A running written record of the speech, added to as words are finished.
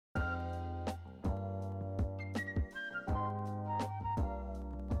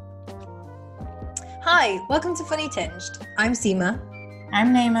Hi, welcome to Funny Tinged. I'm Seema.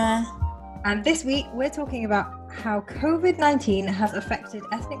 I'm Naima. And this week we're talking about how COVID-19 has affected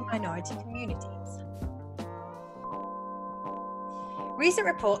ethnic minority communities. Recent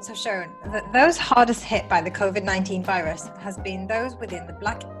reports have shown that those hardest hit by the COVID-19 virus has been those within the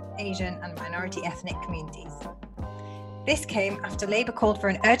Black, Asian and minority ethnic communities. This came after Labour called for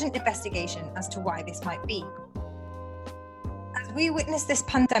an urgent investigation as to why this might be. As we witness this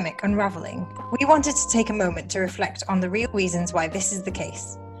pandemic unravelling, we wanted to take a moment to reflect on the real reasons why this is the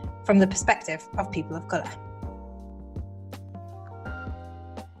case, from the perspective of people of colour.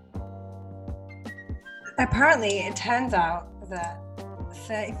 Apparently, it turns out that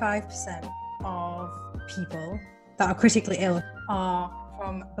 35% of people that are critically ill are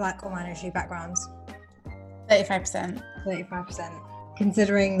from Black or minority backgrounds. 35%. 35%.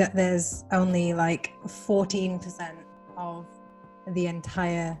 Considering that there's only like 14% of the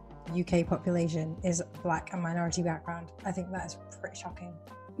entire UK population is Black and minority background, I think that is pretty shocking.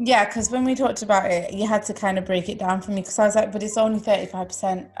 Yeah, because when we talked about it, you had to kind of break it down for me because I was like, but it's only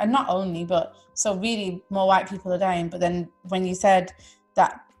 35%. And not only, but so really more white people are dying. But then when you said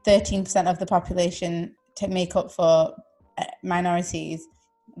that 13% of the population to make up for minorities,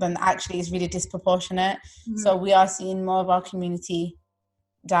 then actually it's really disproportionate. Mm-hmm. So we are seeing more of our community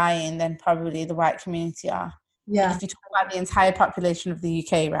dying than probably the white community are. Yeah. If you talk about the entire population of the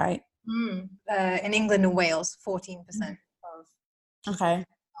UK, right? In England and Wales, 14% of okay.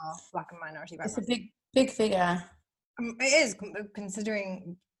 are Black and minority background. It's a big figure. It is,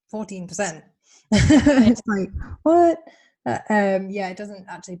 considering 14%. It's like, what? Yeah, it doesn't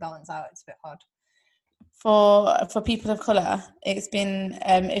actually balance out. It's a bit hard. For people of colour, it's been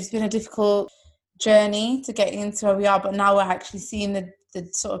a difficult journey to get into where we are, but now we're actually seeing the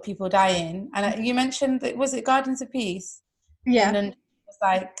sort of people dying. And you mentioned that, was it Gardens of Peace? Yeah. And then it was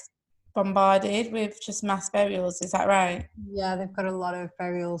like bombarded with just mass burials, is that right? Yeah, they've got a lot of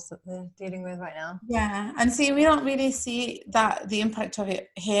burials that they're dealing with right now. Yeah, and see, we don't really see the impact of it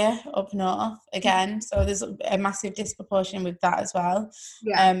here up north again, so there's a massive disproportion with that as well.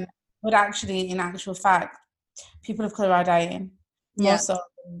 Yeah. But actually, in actual fact, people of colour are dying more so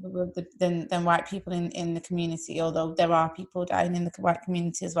than white people in the community, although there are people dying in the white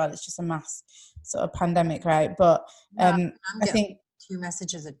community as well. It's just a mass sort of pandemic, right? But I think 2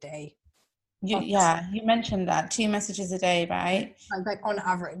 messages a day. You mentioned that 2 messages a day, right? Like on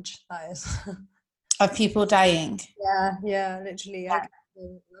average, that is. Of people dying. Yeah, literally. Yeah.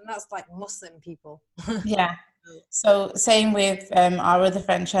 And that's like Muslim people. Yeah. So same with our other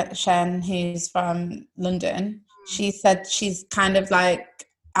friend Shen, who's from London. She said she's kind of like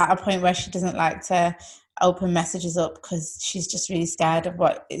at a point where she doesn't like to open messages up because she's just really scared of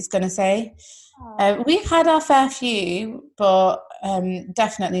what it's going to say. We've had our fair few, but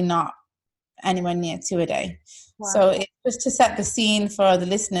definitely not anywhere near 2 a day. Wow. So it's just to set the scene for the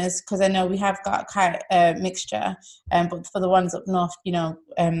listeners, because I know we have got quite a mixture, but for the ones up north,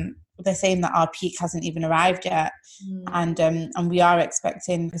 they're saying that our peak hasn't even arrived yet, and we are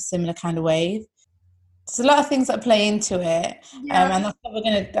expecting a similar kind of wave. There's a lot of things that play into it, and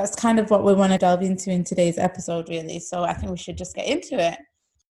that's kind of what we want to delve into in today's episode, really. So I think we should just get into it.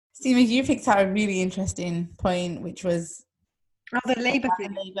 Seema, you picked out a really interesting point, which was the Labour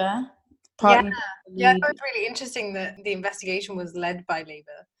thing. Yeah, it was really interesting that the investigation was led by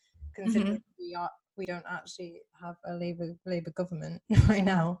Labour, considering we don't actually have a Labour government right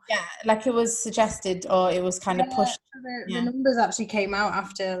now. Yeah, like it was suggested, or it was kind of pushed. The numbers actually came out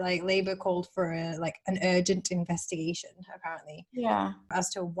after like Labour called for an urgent investigation, apparently. Yeah. As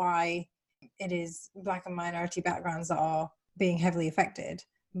to why it is Black and minority backgrounds that are being heavily affected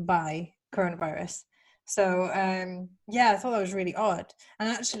by coronavirus. So, I thought that was really odd. And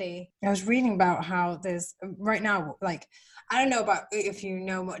actually, I was reading about how there's right now, like, I don't know about if you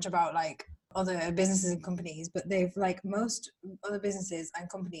know much about like other businesses and companies, but they've like most other businesses and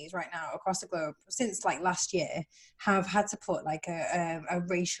companies right now across the globe since like last year have had to put like a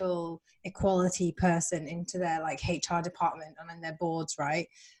racial equality person into their like HR department and in their boards, right?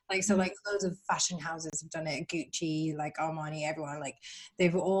 Like, so like loads of fashion houses have done it, Gucci, like Armani, everyone, like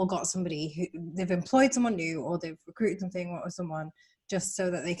they've all got somebody who they've employed someone new or they've recruited someone just so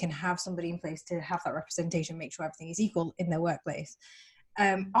that they can have somebody in place to have that representation, make sure everything is equal in their workplace.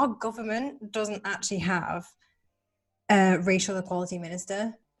 Our government doesn't actually have a racial equality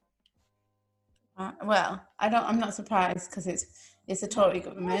minister. Well, I'm not surprised because it's a Tory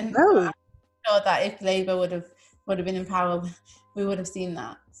government. Oh. I'm sure that if Labour would have been in power, we would have seen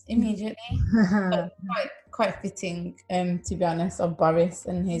that immediately. But quite fitting, to be honest, of Boris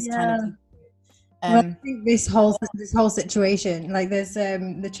and his kind of I think this whole situation, like there's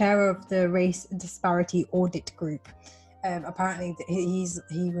the chair of the Race Disparity Audit Group. Apparently, he's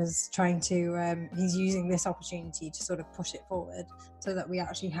using this opportunity to sort of push it forward so that we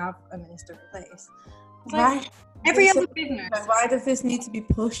actually have a minister in place. Right. Every other business. Why does this need to be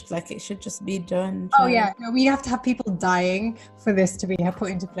pushed? Like, it should just be done. Oh yeah, no, we have to have people dying for this to be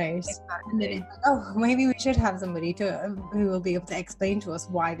put into place. Exactly. And then it's like, oh, maybe we should have somebody who will be able to explain to us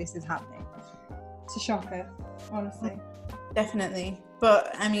why this is happening. It's a shocker, honestly. Definitely.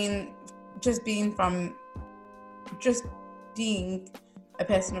 But I mean, just being a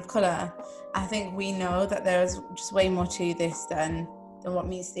person of colour, I think we know that there's just way more to this than what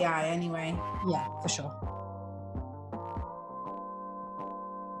meets the eye anyway. Yeah, for sure.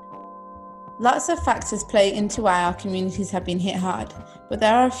 Lots of factors play into why our communities have been hit hard, but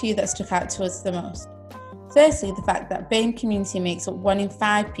there are a few that stuck out to us the most. Firstly, the fact that BAME community makes up 1 in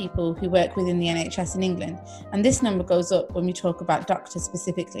 5 people who work within the NHS in England, and this number goes up when we talk about doctors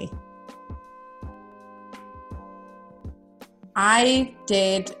specifically. I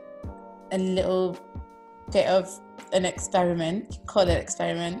did a little bit of an experiment, call it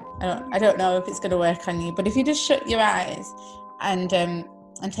experiment. I don't know if it's going to work on you, but if you just shut your eyes and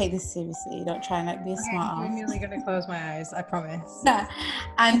take this seriously, don't try and be a smart ass. I'm really going to close my eyes, I promise. Yeah,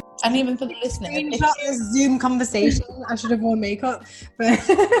 and even for the listeners, this Zoom conversation, I should have worn makeup, but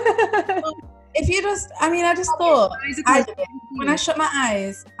if you just, I just thought, when I shut my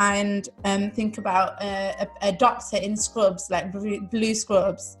eyes and think about a doctor in scrubs, like blue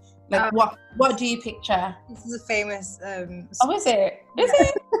scrubs, like what do you picture? This is a famous. Is it? Is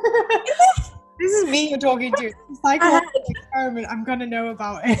it? This is me you're talking to. It's like an experiment. I'm gonna know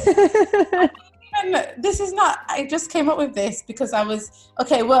about it. This is not. I just came up with this because I was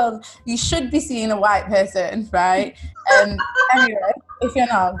okay. Well, you should be seeing a white person, right? Anyway, if you're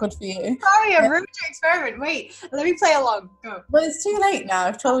not, good for you. Sorry, I ruined your experiment. Wait, let me play along. Go. Well, it's too late now.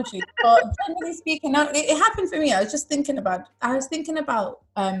 I've told you. But generally speaking, no, it happened for me. I was thinking about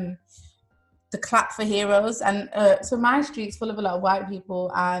the clap for heroes, and so my street's full of a lot of white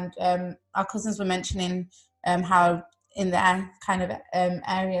people, and our cousins were mentioning how in their kind of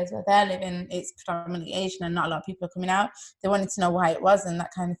areas where they're living, it's predominantly Asian and not a lot of people are coming out. They wanted to know why it was and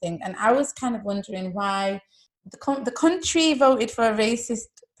that kind of thing. And I was kind of wondering why the country voted for a racist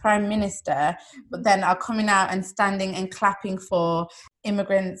prime minister, but then are coming out and standing and clapping for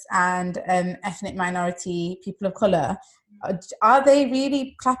immigrants and ethnic minority people of colour. Are they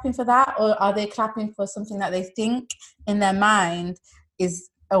really clapping for that, or are they clapping for something that they think in their mind is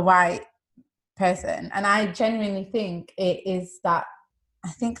a white person? And I genuinely think it is that I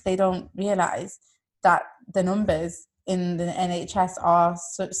think they don't realise that the numbers in the NHS are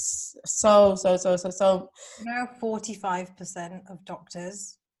so. Now 45% of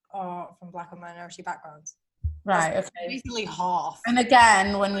doctors are from Black and minority backgrounds. Right, that's okay. Basically half. And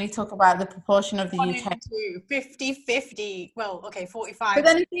again, when we talk about the proportion of the UK, 50-50. Well, okay, 45. But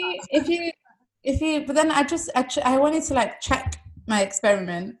then I wanted to like check my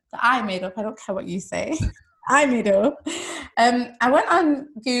experiment that I made up. I don't care what you say. I made up. I went on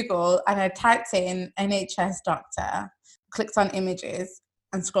Google and I typed in NHS doctor, clicked on images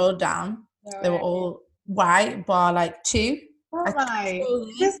and scrolled down. They were all white, bar like 2. Right.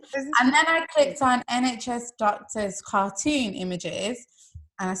 And then I clicked on NHS doctors cartoon images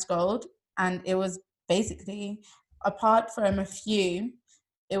and I scrolled, and it was basically, apart from a few,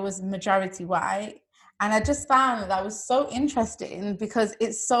 it was majority white. And I just found that was so interesting because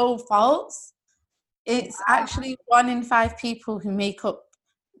it's so false. It's actually 1 in 5 people who make up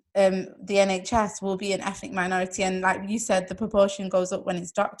the NHS will be an ethnic minority, and like you said, the proportion goes up when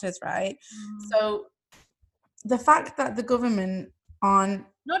it's doctors, right? So the fact that the government not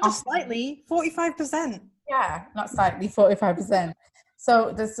just slightly, 45%. Yeah, not slightly, 45%.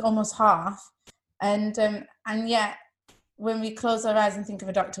 So there's almost half, and yet when we close our eyes and think of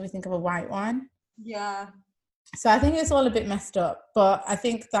a doctor, we think of a white one. Yeah. So I think it's all a bit messed up, but I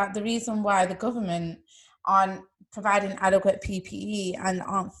think that the reason why the government aren't providing adequate PPE and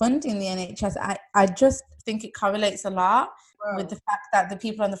aren't funding the NHS, I just think it correlates a lot with the fact that the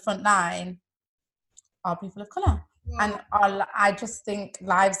people on the front line are people of colour. And I just think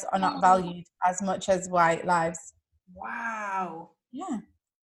lives are not valued as much as white lives. Wow. Yeah.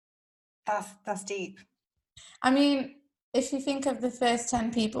 That's deep. I mean, if you think of the first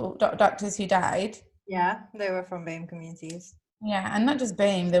 10 people, doctors who died. Yeah, they were from BAME communities. Yeah, and not just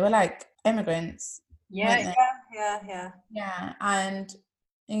BAME, they were like immigrants. Yeah. Yeah, and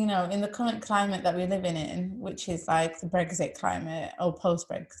you know, in the current climate that we're living in, which is like the Brexit climate or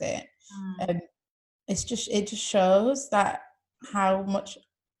post-Brexit, it just shows that how much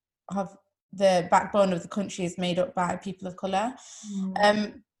of the backbone of the country is made up by people of colour.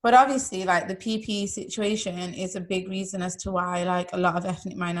 But obviously, like, the PPE situation is a big reason as to why, like, a lot of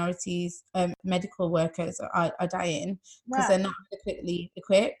ethnic minorities, medical workers are dying, because they're not adequately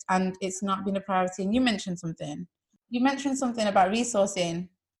equipped, and it's not been a priority. And you mentioned something about resourcing.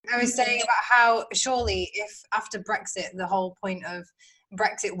 I was saying about how surely if after Brexit, the whole point of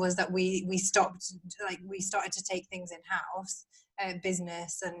Brexit was that we started to take things in-house,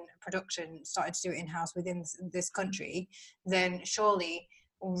 business and production started to do it in-house within this country, then surely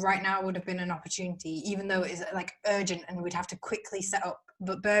right now would have been an opportunity, even though it is like urgent and we'd have to quickly set up.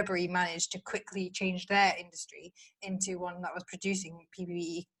 But Burberry managed to quickly change their industry into one that was producing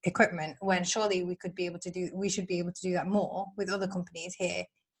PPE equipment, when surely we should be able to do that more with other companies here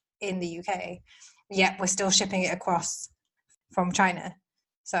in the UK. Yet we're still shipping it across from China.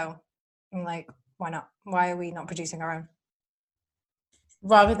 So I'm like, why not? Why are we not producing our own?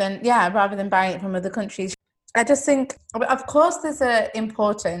 Rather than buying it from other countries. I just think, of course, there's an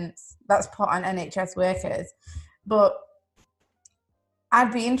importance that's put on NHS workers, but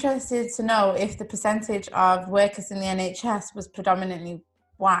I'd be interested to know if the percentage of workers in the NHS was predominantly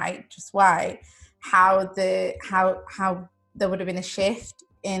white, how there would have been a shift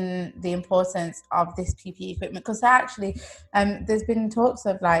in the importance of this PPE equipment. Because actually, there's been talks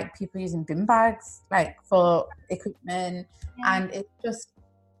of like people using bin bags like for equipment, and it's just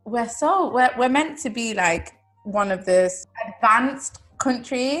we're meant to be like one of the advanced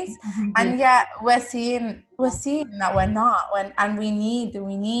countries, and yet we're seeing that we're not. And we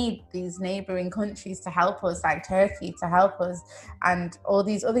need these neighboring countries to help us, like Turkey to help us, and all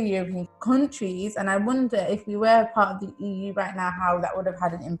these other European countries. And I wonder if we were part of the EU right now, how that would have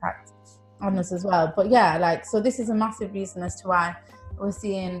had an impact on us as well. But yeah, like, so this is a massive reason as to why we're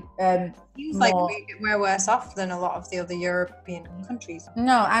seeing seems like we're worse off than a lot of the other European countries.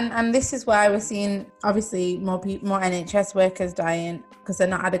 No, and this is why we're seeing obviously more NHS workers dying, because they're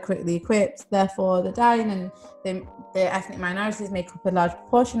not adequately equipped. Therefore, they're dying, and the ethnic minorities make up a large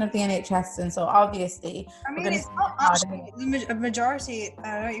proportion of the NHS, and so obviously, I mean, it's not actually a majority.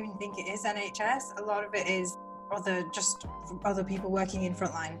 I don't even think it is NHS. A lot of it is other people working in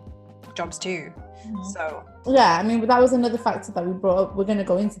frontline jobs too. So yeah, I mean, that was another factor that we brought up. We're going to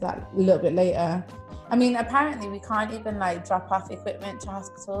go into that a little bit later. I mean, apparently we can't even like drop off equipment to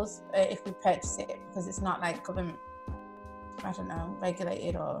hospitals if we purchase it, because it's not like government, I don't know,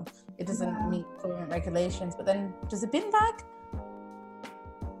 regulated, or it doesn't meet government regulations. But then does a bin bag?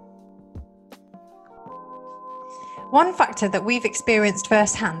 One factor that we've experienced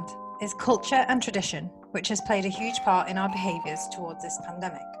firsthand is culture and tradition, which has played a huge part in our behaviours towards this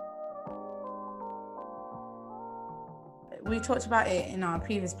pandemic. We talked about it in our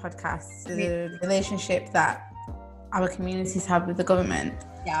previous podcasts, the relationship that our communities have with the government.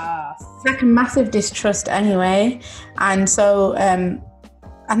 Yeah. It's like a massive distrust anyway. And so, and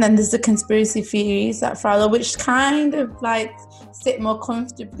then there's the conspiracy theories that follow, which kind of like sit more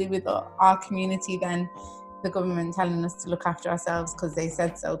comfortably with our community than the government telling us to look after ourselves because they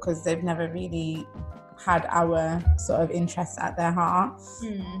said so, because they've never really had our sort of interests at their heart.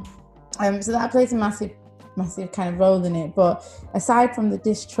 So that plays a massive kind of role in it. But aside from the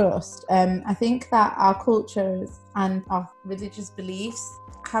distrust, I think that our cultures and our religious beliefs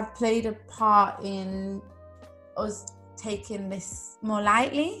have played a part in us taking this more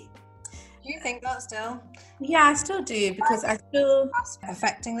lightly. Do you think that still? Yeah, I still do, because I still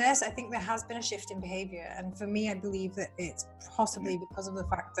affecting this. I think there has been a shift in behaviour, and for me I believe that it's possibly because of the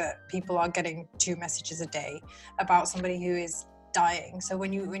fact that people are getting 2 messages a day about somebody who is dying. So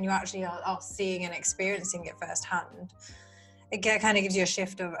when you actually are seeing and experiencing it firsthand, it kind of gives you a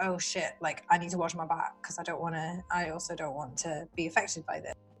shift of, oh shit, like I need to watch my back, because I also don't want to be affected by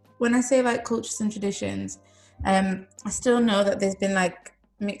this. When I say like cultures and traditions, I still know that there's been like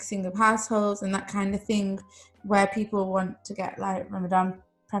mixing of households and that kind of thing, where people want to get like Ramadan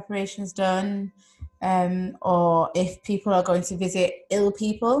preparations done, or if people are going to visit ill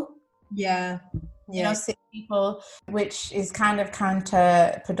people. You know, sick people, which is kind of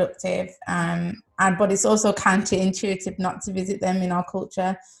counterproductive, but it's also counterintuitive not to visit them in our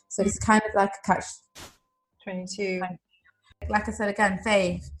culture. So it's kind of like a catch-22. Like I said again,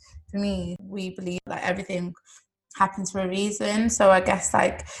 faith, for me, we believe that everything happens for a reason. So I guess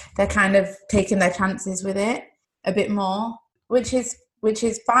like they're kind of taking their chances with it a bit more, which is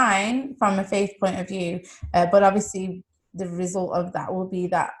fine from a faith point of view. But obviously the result of that will be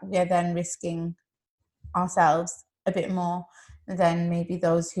that we're then risking ourselves a bit more than maybe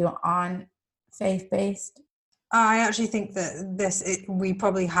those who aren't faith-based. I actually think that we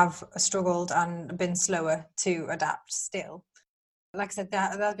probably have struggled and been slower to adapt still. like I said,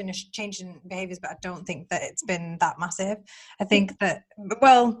 there's been a change in behaviours, but I don't think that it's been that massive. I think that,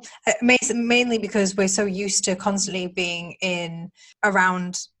 well, mainly because we're so used to constantly being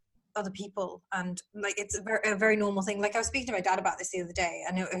around other people, and like it's a very normal thing. Like I was speaking to my dad about this the other day,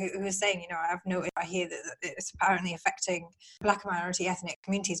 and he was saying, I hear that it's apparently affecting Black and minority ethnic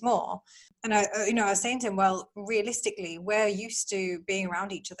communities more. And I was saying to him, well, realistically, we're used to being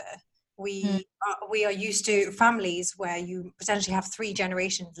around each other. We are used to families where you potentially have 3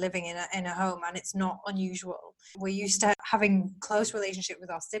 generations living in a home, and it's not unusual. We're used to having close relationship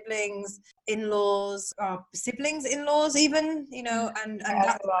with our siblings, in-laws, our siblings, in-laws even, and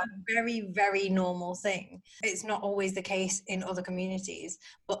that's a very, very normal thing. It's not always the case in other communities,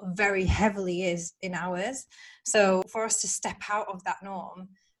 but very heavily is in ours. So for us to step out of that norm,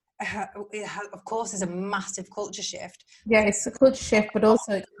 of course, is a massive culture shift. Yeah, it's a culture shift, but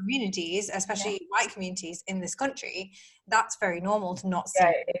also communities, especially white communities in this country, that's very normal to not see.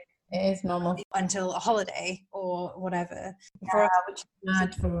 Yeah, it is normal until a holiday or whatever. Yeah, which is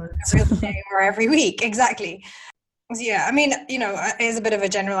mad for every day or every week, exactly. Yeah, I mean, it is a bit of a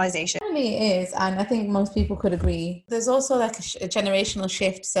generalization. It really is, and I think most people could agree. There's also like a generational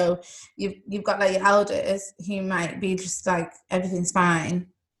shift. So you've got like your elders who might be just like everything's fine,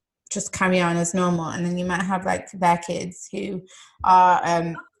 just carry on as normal, and then you might have like their kids who are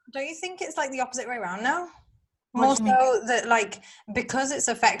don't you think it's like the opposite way around now? More so that, like, because it's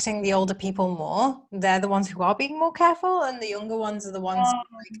affecting the older people more, they're the ones who are being more careful, and the younger ones are the ones who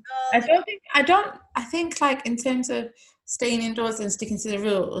are like, I think like in terms of staying indoors and sticking to the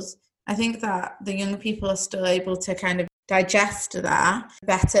rules, I think that the younger people are still able to kind of digest that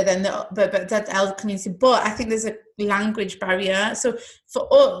better than the elder community. But I think there's a language barrier. So for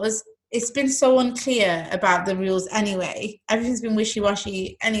us, it's been so unclear about the rules anyway. Everything's been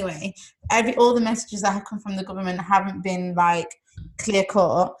wishy-washy anyway. All the messages that have come from the government haven't been like clear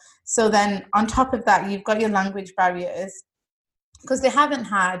cut. So then on top of that, you've got your language barriers, because they haven't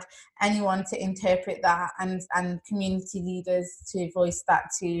had anyone to interpret that and community leaders to voice that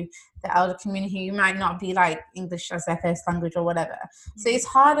to the elder community. You might not be like English as their first language or whatever. So it's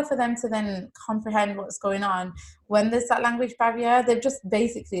harder for them to then comprehend what's going on when there's that language barrier. They're just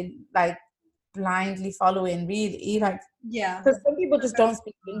basically like blindly following, really. Like, yeah. Because some people just don't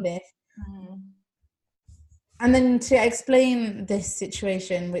speak English. And then to explain this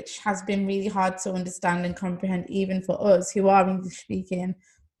situation, which has been really hard to understand and comprehend, even for us who are English speaking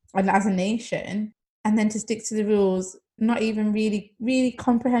and as a nation, and then to stick to the rules, not even really, really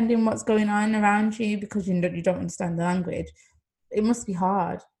comprehending what's going on around you because you don't understand the language. It must be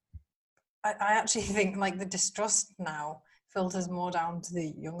hard. I actually think like the distrust now filters more down to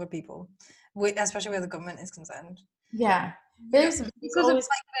the younger people, especially where the government is concerned. Yeah. Because of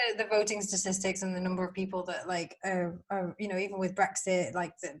like the voting statistics and the number of people that like even with Brexit,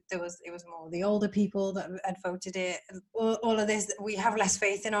 like it was more the older people that had voted it. All of this, we have less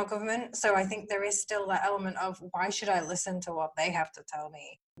faith in our government, so I think there is still that element of why should I listen to what they have to tell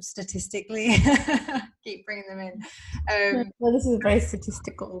me statistically. Keep bringing them in. Well, this is a very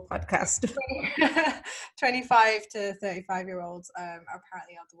statistical podcast. 25 to 35-year-olds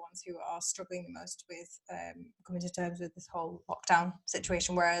apparently are the ones who are struggling the most with coming to terms with this whole lockdown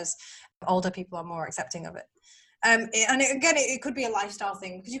situation, whereas older people are more accepting of it. It could be a lifestyle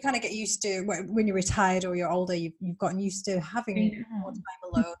thing, because you kind of get used to when you're retired or you're older, you've gotten used to having more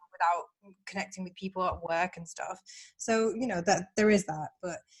time alone without connecting with people at work and stuff. So that there is that,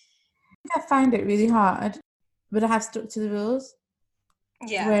 but I find it really hard, but I have stuck to the rules.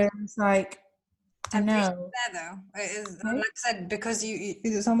 Yeah, where it's like, I know. There though, it is, like I said, because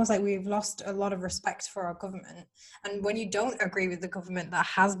it's almost like we've lost a lot of respect for our government, and when you don't agree with the government that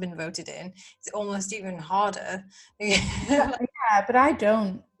has been voted in, it's almost even harder. Yeah, but I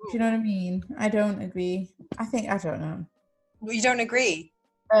don't. Do you know what I mean? I don't agree. I don't know. You don't agree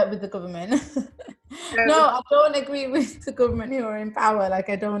with the government? No, I don't agree with the government who are in power. Like,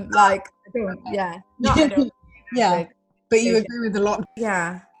 I don't. Yeah. No, I don't. Yeah, but you agree with a lot.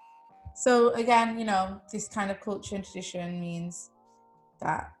 Yeah. So again, this kind of culture and tradition means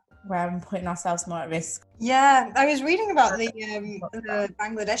that we're putting ourselves more at risk. Yeah, I was reading about the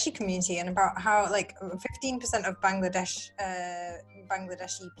Bangladeshi community and about how like 15% of Bangladeshi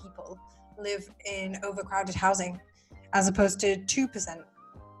people live in overcrowded housing, as opposed to 2%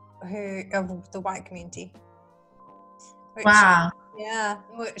 of the white community. Wow. Yeah,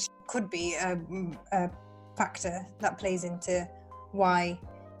 which could be a factor that plays into why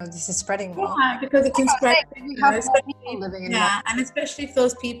this is spreading more. Yeah, because it can spread. And especially if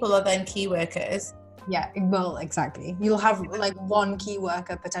those people are then key workers. Yeah, well, exactly. You'll have like one key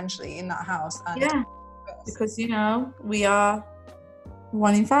worker potentially in that house. And because we are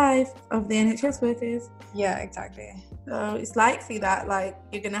 1 in 5 of the NHS workers. Yeah, exactly. So it's likely that like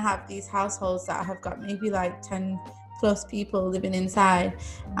you're going to have these households that have got maybe like 10 plus people living inside,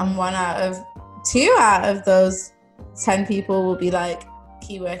 and 2 out of those 10 people will be like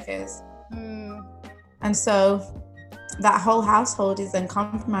key workers. And so that whole household is then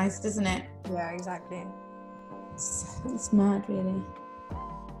compromised, isn't it? Yeah, exactly. It's mad, really.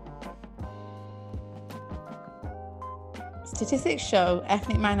 Statistics show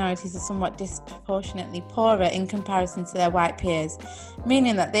ethnic minorities are somewhat disproportionately poorer in comparison to their white peers,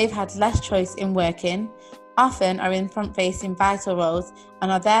 meaning that they've had less choice in working, often are in front-facing vital roles,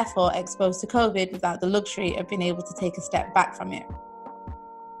 and are therefore exposed to COVID without the luxury of being able to take a step back from it.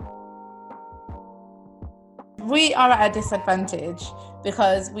 We are at a disadvantage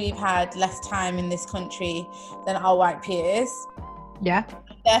because we've had less time in this country than our white peers. Yeah.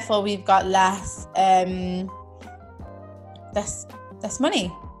 Therefore, we've got less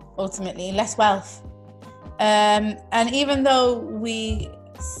money, ultimately, less wealth. And even though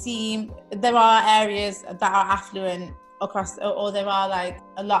there are areas that are affluent across, or there are like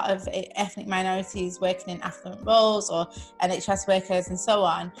a lot of ethnic minorities working in affluent roles or NHS workers and so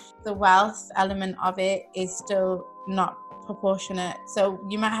on, the wealth element of it is still not proportionate. So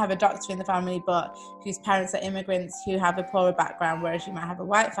you might have a doctor in the family but whose parents are immigrants who have a poorer background, whereas you might have a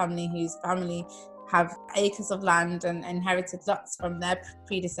white family whose family have acres of land and inherited lots from their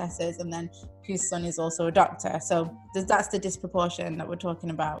predecessors, and then whose son is also a doctor. So that's the disproportion that we're talking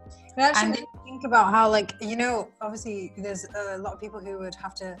about. I actually think about how, like, you know, obviously there's a lot of people who would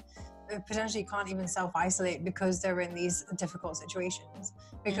have to potentially can't even self-isolate because they're in these difficult situations,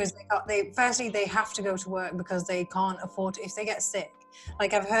 because they have to go to work because they can't afford to, if they get sick.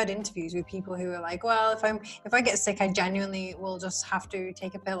 Like, I've heard interviews with people who are like, well, if I get sick, I genuinely will just have to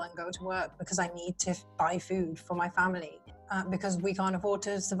take a pill and go to work because I need to buy food for my family. Because we can't afford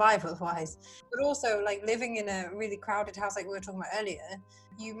to survive otherwise. But also, like, living in a really crowded house like we were talking about earlier,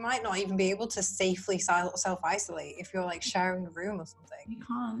 you might not even be able to safely self-isolate if you're like sharing a room or something. You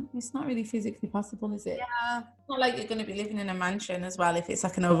can't. It's not really physically possible, is it? Yeah. It's not like you're going to be living in a mansion as well if it's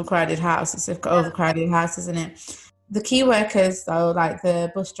like an overcrowded house. It's an overcrowded house, isn't it? The key workers, though, like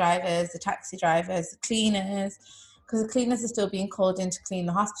the bus drivers, the taxi drivers, the cleaners, because the cleaners are still being called in to clean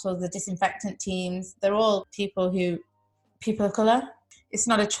the hospitals, the disinfectant teams, they're all people of colour. It's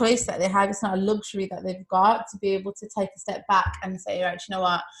not a choice that they have. It's not a luxury that they've got to be able to take a step back and say, right, you know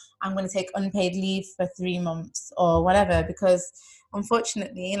what, I'm going to take unpaid leave for 3 months or whatever, because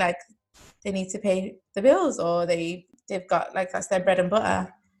unfortunately, like, they need to pay the bills, or they've got, like, that's their bread and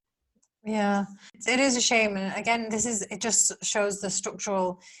butter. Yeah, it is a shame. And again, it just shows the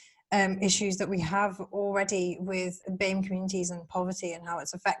structural issues that we have already with BAME communities and poverty, and how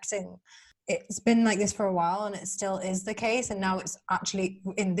it's affecting. It's been like this for a while, and it still is the case. And now it's actually,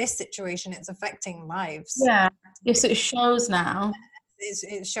 in this situation, it's affecting lives. Yeah, yes, it shows now.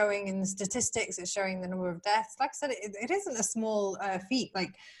 It's showing in the statistics. It's showing the number of deaths. Like I said, it isn't a small feat.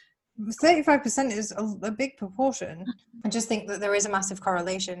 Like, 35% is a big proportion. I just think that there is a massive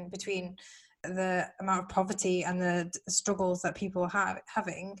correlation between the amount of poverty and the struggles that people are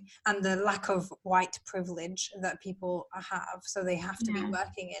having, and the lack of white privilege that people have. So they have to be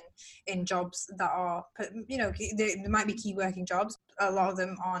working in jobs that are, you know, there might be key working jobs. A lot of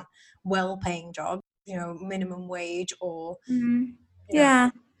them aren't well-paying jobs, you know, minimum wage or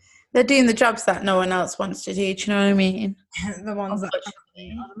yeah. They're doing the jobs that no one else wants to do. Do you know what I mean? The ones that are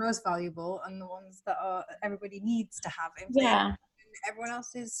the most valuable, and the ones that everybody needs to have. Everyone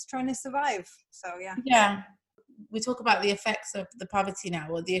else is trying to survive. So yeah. We talk about the effects of the poverty now,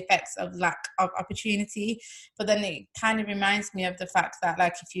 or the effects of lack of opportunity, but then it kind of reminds me of the fact that,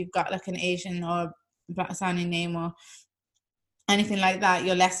 like, if you've got like an Asian or black sounding name or anything like that,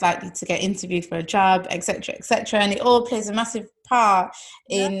 you're less likely to get interviewed for a job, etc., and it all plays a massive part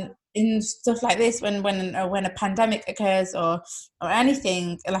in stuff like this, when a pandemic occurs or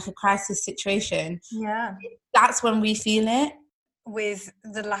anything like a crisis situation. That's when we feel it. With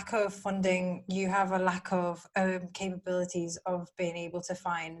the lack of funding, you have a lack of capabilities of being able to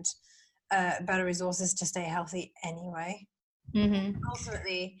find better resources to stay healthy anyway.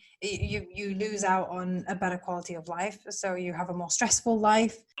 Ultimately, you lose out on a better quality of life, so you have a more stressful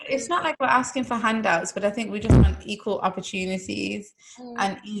life. It's not like we're asking for handouts, but I think we just want equal opportunities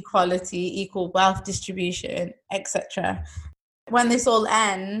and equality, equal wealth distribution, etc. When this all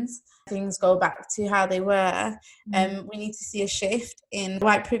ends, things go back to how they were. We need to see a shift in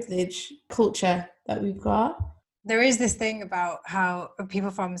white privilege culture that we've got. There is this thing about how people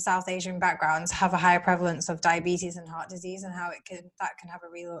from South Asian backgrounds have a higher prevalence of diabetes and heart disease, and how that can have a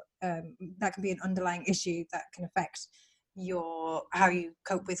real that can be an underlying issue that can affect how you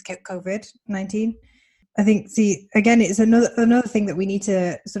cope with COVID-19. I think, again, it's another thing that we need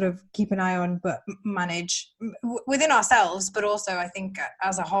to sort of keep an eye on, but manage within ourselves, but also I think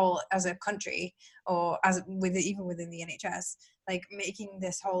as a whole, as a country, or even within the NHS, like making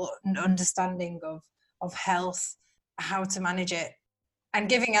this whole understanding of health, how to manage it, and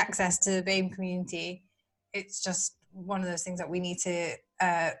giving access to the BAME community. It's just one of those things that we need to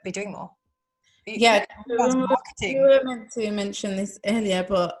be doing more. Yeah, we were meant to mention this earlier,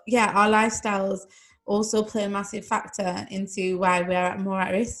 but yeah, our lifestyles also play a massive factor into why we are more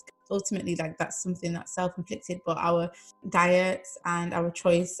at risk. Ultimately, like, that's something that's self-inflicted, but our diets and our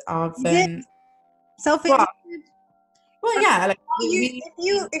choice of self-inflicted. Well, yeah, like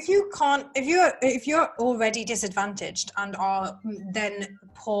if you're already disadvantaged and are then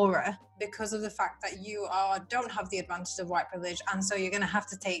poorer because of the fact that you don't have the advantage of white privilege, and so you're going to have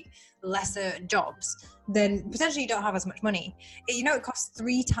to take lesser jobs, then potentially you don't have as much money. It costs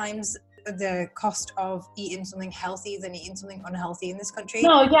 3 times the cost of eating something healthy than eating something unhealthy in this country.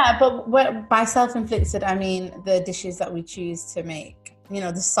 No, yeah, but by self-inflicted, I mean the dishes that we choose to make.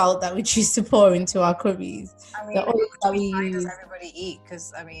 The salt that we choose to pour into our curries. I mean, the oil that we use. Does everybody eat?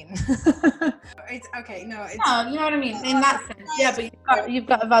 Because I mean, it's okay. No, you know what I mean. In that sense, yeah. But you've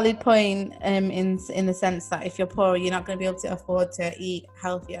got a valid point. In the sense that if you're poor, you're not going to be able to afford to eat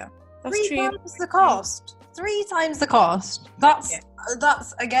healthier. That's 3 times the cost. 3 times the cost.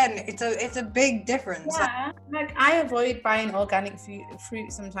 That's again, it's a big difference. Yeah, like I avoid buying organic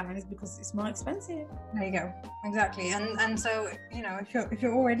fruit sometimes because it's more expensive. There you go. Exactly. And so, if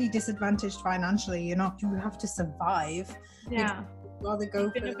you're already disadvantaged financially, you have to survive. Yeah. Rather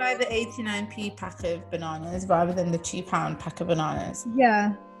go for buy the 89p pack of bananas rather than the £2 pack of bananas.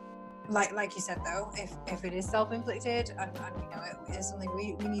 Yeah. Like you said, though, if it is self-inflicted, and it is something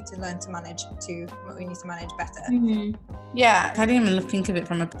we need to learn to manage we need to manage better. Mm-hmm. Yeah, I didn't even think of it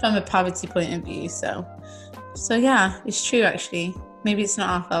from a poverty point of view. So yeah, it's true actually. Maybe it's not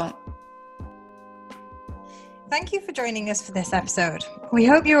our fault. Thank you for joining us for this episode. We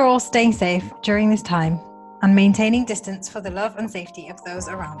hope you're all staying safe during this time and maintaining distance for the love and safety of those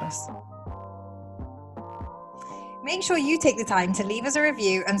around us. Make sure you take the time to leave us a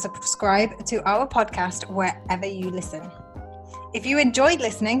review and subscribe to our podcast wherever you listen. If you enjoyed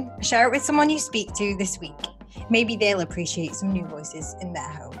listening, share it with someone you speak to this week. Maybe they'll appreciate some new voices in their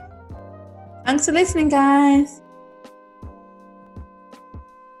home. Thanks for listening, guys.